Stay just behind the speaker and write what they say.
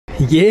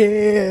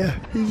Yeah,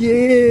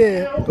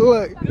 yeah,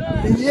 look,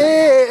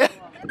 yeah.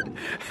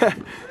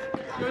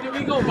 Yo, did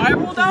we go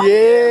viral though?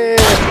 Yeah.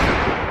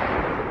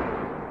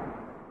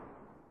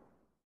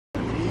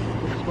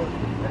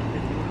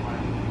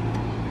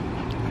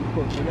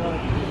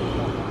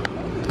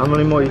 How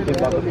many more you think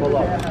I can pull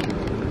up?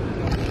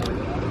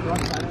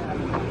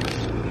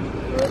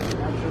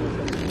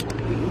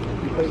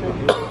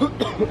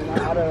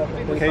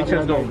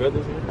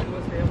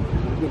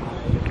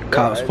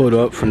 Cops pulled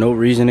up for no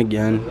reason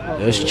again.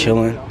 Just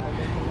chilling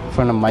in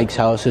front of Mike's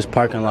house, his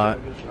parking lot.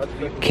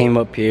 Came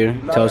up here,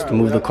 tell us to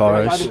move the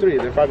cars.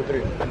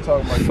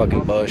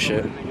 Fucking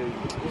bullshit.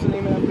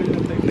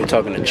 They're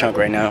talking to Chunk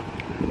right now.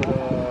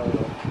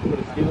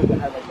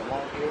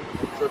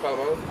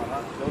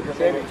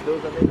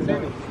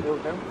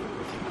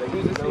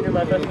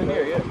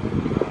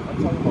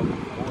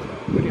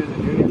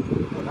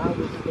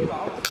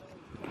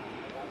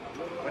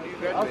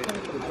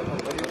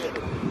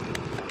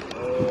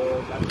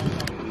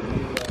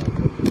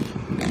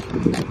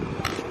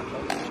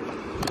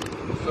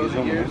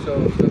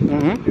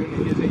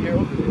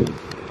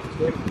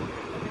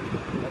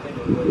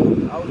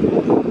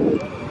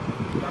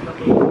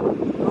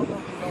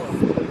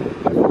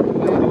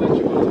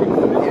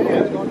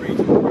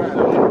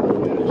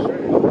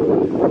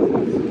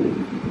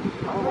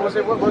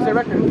 What's their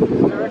record?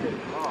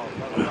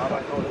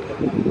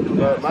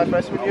 My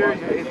freshman year,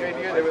 8th grade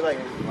year, they were like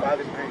 5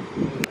 and 3.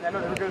 I know,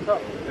 they were good as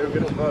fuck. They were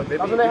good as fuck.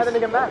 That's when they had a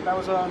nigga Matt. That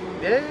was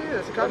yeah,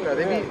 that's a cop guy.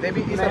 They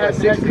beat Eastside by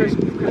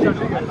 60.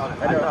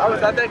 I know. I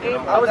was at that game.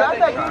 I was at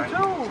that game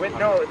too. Wait,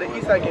 no, the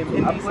Eastside game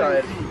in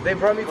Eastside. They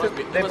brought me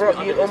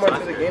and Omar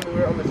to the game. We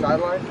were on the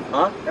sideline.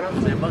 Huh? And I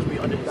was like, it must be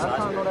under the sideline.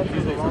 That's how I know that shit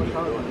was a long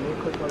time ago. Me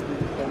and Chris was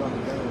playing on the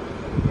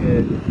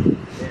game.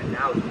 Yeah,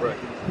 now it's brick.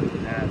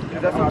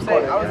 That's what I'm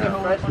saying. I was a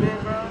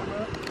freshman, bro.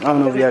 I don't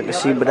know if y'all can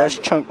see, but that's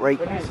Chunk right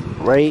When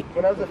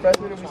I was a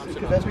freshman,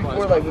 because that's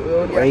before like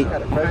right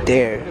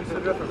there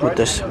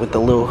with the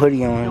little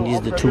hoodie on. These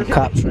are the two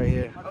cops right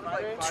here,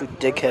 two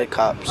dickhead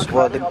cops.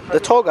 Well, the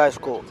tall guy's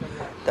cool.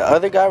 The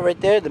other guy right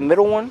there, the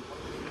middle one.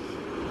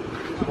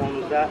 Which one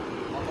was that?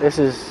 This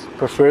is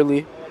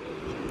preferably.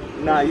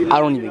 Nah, I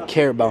don't even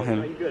care about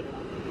him.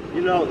 You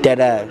know, dead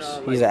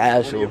ass. He's an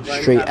asshole,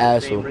 straight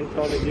asshole.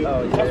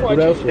 What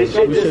else? This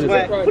shit just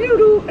went,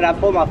 and I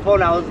pulled my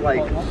phone. I was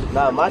like,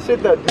 nah, my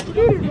shit that.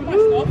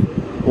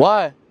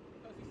 Why?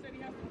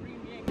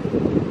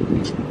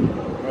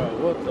 Bro,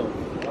 what the?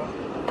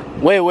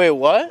 Wait,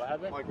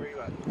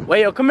 what?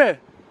 Wait, yo, come here.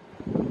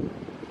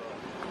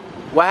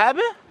 What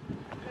happened?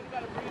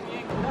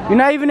 You're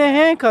not even in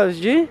handcuffs,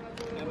 G.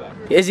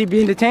 Is he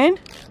being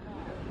detained?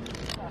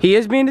 He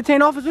is being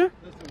detained, officer?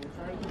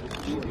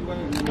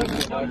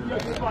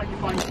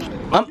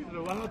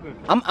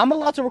 I'm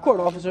allowed to record,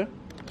 officer.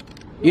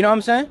 You know what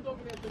I'm saying?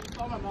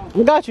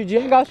 I got you, G.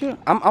 I got you.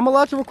 I'm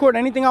allowed to record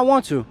anything I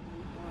want to.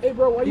 Hey,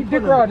 bro, why you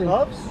dick riding?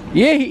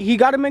 Yeah, he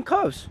got him in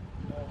cuffs.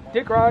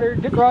 Dick rider,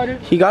 dick rider.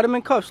 He got him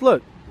in cuffs.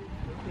 Look,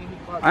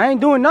 I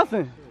ain't doing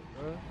nothing.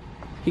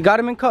 He got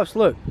him in cuffs.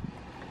 Look.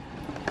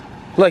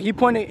 Look, he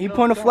pointed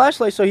a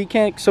flashlight so we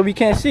can't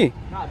see.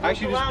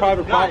 Actually, this is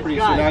private property,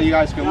 so now you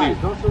guys can leave.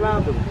 Don't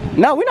surround him.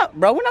 No, we're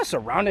not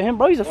surrounding him,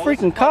 bro. He's a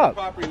freaking cop.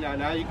 Property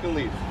now you can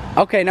leave.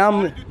 Okay, now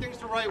I'm do things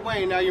the right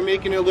way. Now you're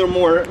making it a little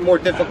more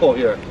difficult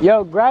here.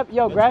 grab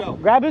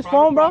his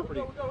phone, bro.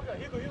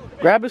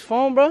 Grab his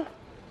phone, bro.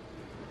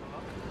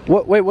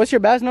 Wait, what's your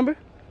badge number?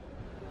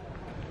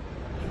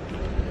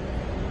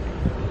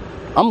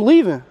 I'm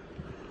leaving.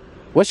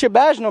 What's your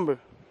badge number?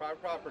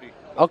 Private property.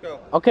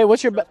 Okay,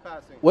 what's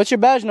your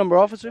badge number,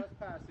 officer?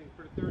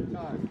 For the 3rd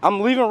time. I'm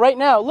leaving right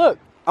now. Look,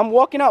 I'm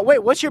walking out. Wait,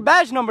 what's your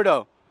badge number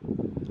though?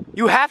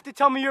 You have to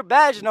tell me your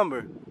badge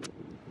number.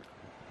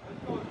 Let's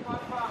go. It's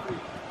private property.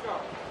 Let's go.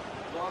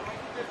 Well, I'll make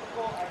it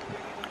difficult. I think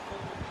you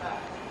just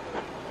go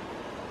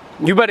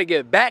back. You better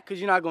get back, cause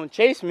you're not gonna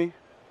chase me.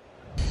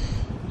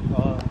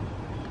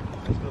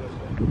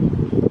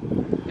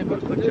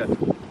 Let's go this way.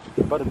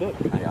 But a bit.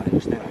 I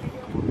understand.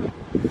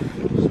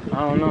 I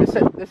don't know.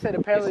 They said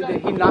apparently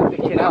that he knocked the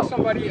kid out.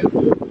 Somebody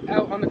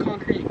out on the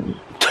concrete.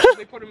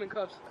 They put him in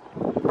cuffs.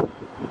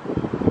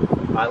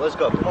 Alright, let's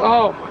go. Come on.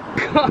 Oh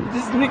my god,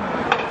 this nigga.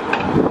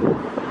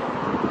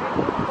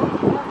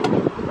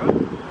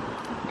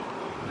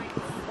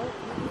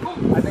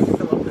 I think it's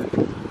still up there.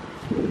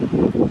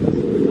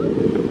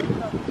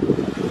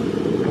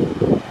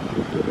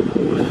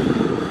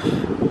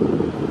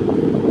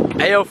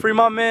 Hey yo, free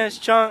my man's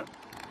Chunk.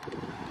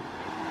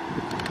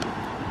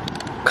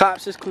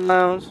 Cops is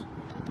clowns.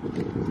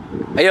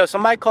 Hey yo,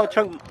 somebody call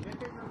Chunk.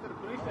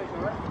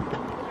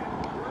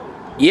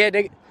 Yeah,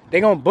 they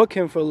gonna book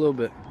him for a little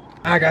bit.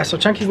 Alright guys, so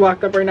Chunky's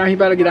locked up right now. He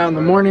better get out in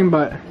the morning,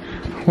 but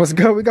what's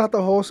good? We got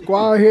the whole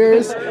squad here.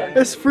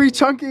 It's free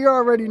Chunky, you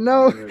already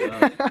know. He's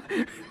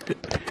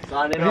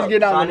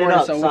getting out in the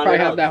morning, so we'll probably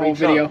have that whole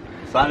video.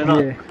 Sign it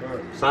up. Yeah.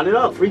 Sign it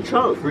up. Free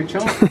Chunk. Free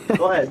Chunk.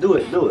 Go ahead, do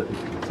it.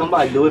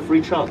 Somebody do it.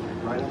 Free Chunk.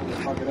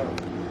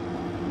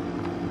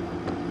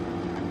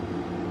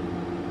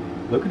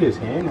 Look at his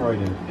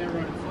handwriting.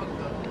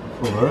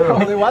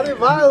 Oh, why they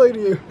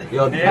violating you?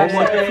 Yo,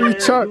 Free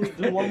chunk.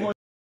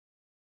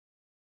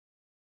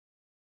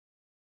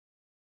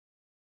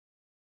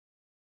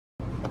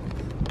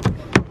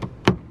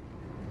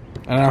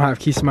 I don't have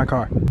keys to my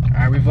car.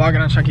 Alright, we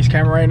vlogging on Chunky's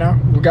camera right now.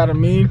 We got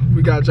Amin,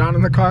 we got John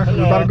in the car.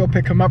 We're about to go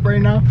pick him up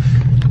right now.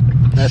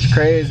 That's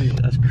crazy.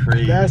 That's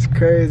crazy. That's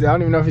crazy. I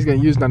don't even know if he's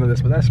gonna use none of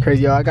this, but that's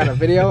crazy. Yo, I got a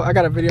video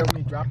of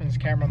me dropping his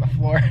camera on the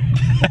floor.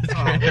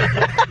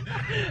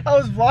 I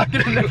was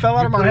vlogging and it fell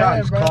out of my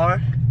hand, bro.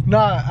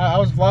 Nah, I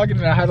was vlogging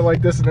and I had it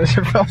like this and then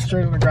it fell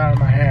straight on the ground in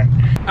my hand.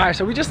 Alright,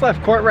 so we just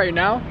left court right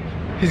now.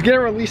 He's getting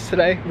released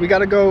today. We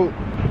gotta go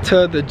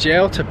to the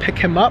jail to pick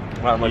him up.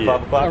 Around like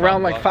 5 o'clock?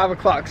 Around like 5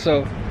 o'clock.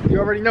 So you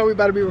already know we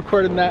about to be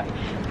recording that.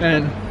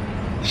 And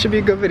it should be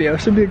a good video.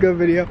 It should be a good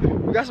video.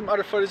 We got some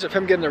other footage of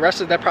him getting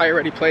arrested that probably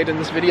already played in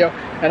this video.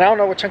 And I don't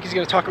know what Chunky's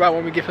gonna talk about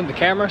when we give him the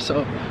camera,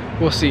 so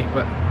we'll see.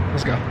 But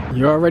let's go.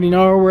 You already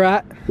know where we're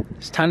at.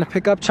 It's time to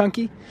pick up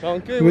Chunky.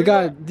 We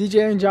got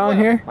DJ and John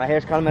here. My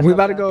hair's kind of messed We up.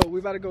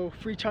 about to go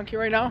free Chunky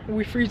right now.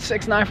 We freed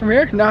 6ix9ine from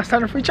here. Now it's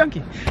time to free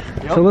Chunky.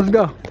 Yep. So let's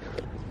go.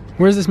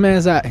 Where's this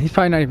man's at? He's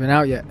probably not even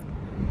out yet.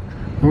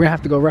 We're gonna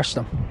have to go rush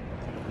them.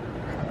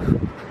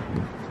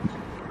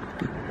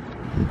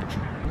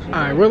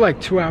 Alright, we're like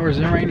 2 hours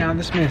in right now.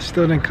 This man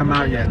still didn't come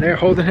out yet. They're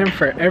holding him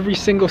for every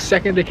single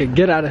second they could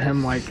get out of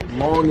him, like as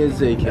long as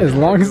they can. As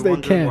long as they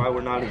can. Why we're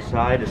not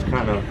inside? It's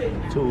kind of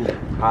too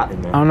hot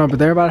in there. I don't know, but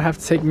they're about to have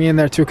to take me in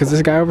there too, because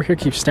this guy over here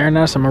keeps staring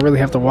at us. I'm gonna really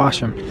have to wash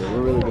him. Yeah,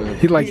 we're really gonna.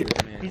 He like,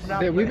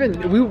 yeah,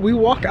 we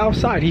walk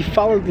outside. He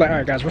followed. Like, all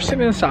right, guys, we're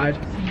sitting inside.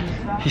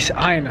 He's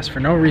eyeing us for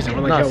no reason.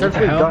 We're like, yo, what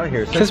the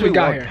hell? Since we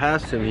got here,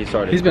 past him, he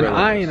started. He's been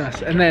eyeing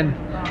us, and then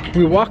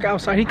we walk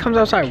outside. He comes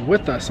outside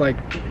with us. Like,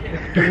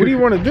 what do you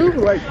want to do?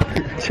 Like,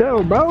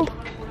 chill, bro.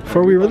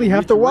 Before we really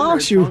have to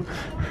wash you.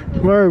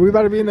 Word, we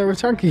about to be in there with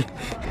Chunky.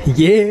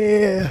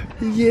 Yeah,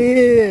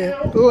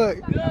 yeah. Look,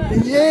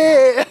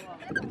 yeah.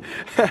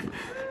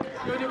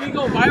 Yo, did we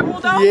go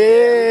viral though?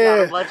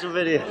 Yeah. Watch the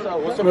video.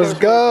 Let's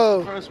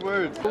go. First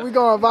words. We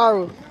going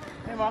viral.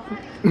 Hey, Mom.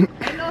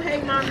 Ain't no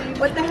hey mommy,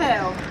 what the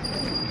hell?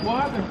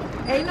 What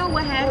happened? Ain't no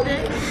what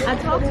happened. I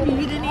talked to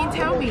you, you didn't even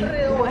tell me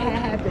what had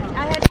happened.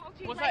 I had talked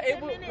to you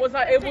Was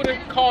I able to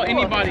call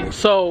anybody?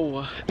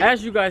 So,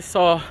 as you guys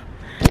saw,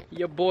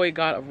 your boy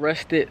got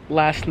arrested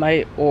last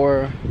night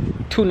or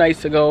 2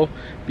 nights ago,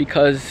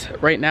 because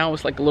right now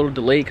it's like a little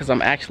delayed because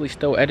I'm actually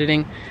still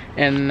editing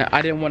and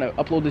I didn't want to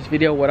upload this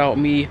video without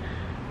me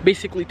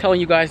basically telling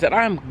you guys that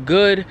I'm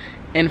good.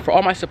 And for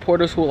all my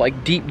supporters who are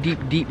like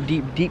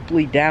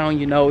deeply down,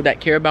 you know,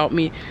 that care about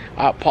me,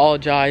 I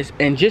apologize.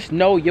 And just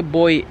know your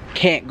boy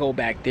can't go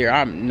back there.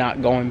 I'm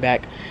not going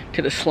back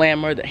to the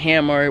slammer, the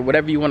hammer,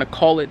 whatever you want to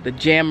call it, the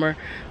jammer.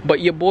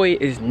 But your boy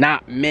is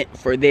not meant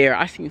for there.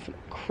 I seen some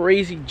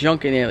crazy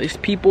junk in there. There's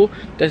people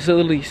that's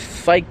literally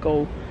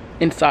psycho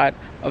inside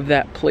of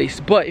that place.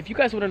 But if you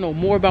guys want to know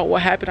more about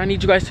what happened, I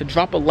need you guys to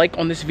drop a like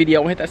on this video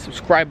and hit that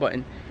subscribe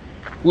button.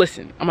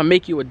 Listen, I'm gonna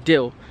make you a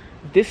deal.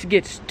 This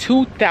gets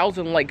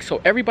 2,000 likes,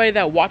 so everybody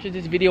that watches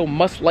this video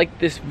must like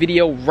this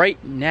video right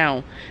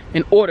now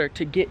in order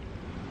to get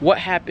what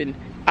happened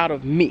out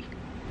of me.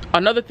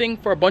 Another thing,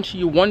 for a bunch of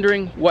you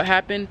wondering what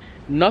happened,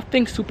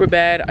 nothing super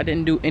bad. I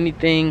didn't do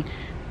anything.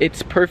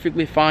 It's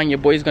perfectly fine. Your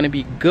boy's gonna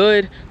be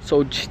good.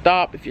 So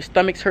stop if your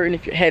stomach's hurting,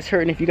 if your head's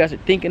hurting, if you guys are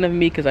thinking of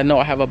me, because I know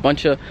I have a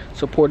bunch of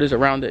supporters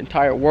around the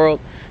entire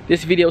world.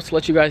 This video is to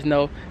let you guys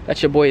know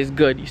that your boy is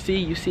good. You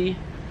see?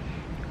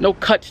 No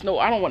cuts, no,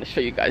 I don't want to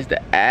show you guys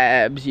the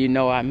abs, you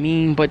know what I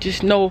mean, but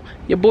just know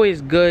your boy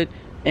is good,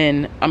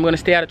 and I'm gonna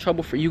stay out of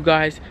trouble for you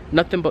guys.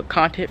 Nothing but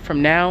content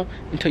from now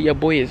until your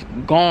boy is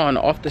gone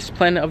off this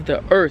planet of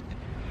the earth.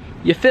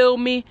 You feel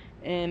me?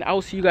 And I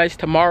will see you guys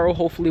tomorrow,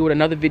 hopefully with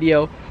another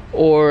video,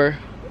 or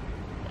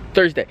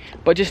Thursday.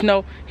 But just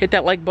know, hit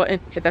that like button,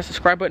 hit that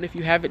subscribe button if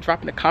you haven't. Drop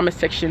in the comment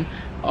section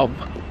of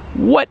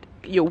what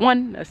you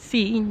want to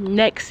see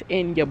next,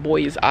 and your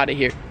boy is out of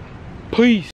here. Peace.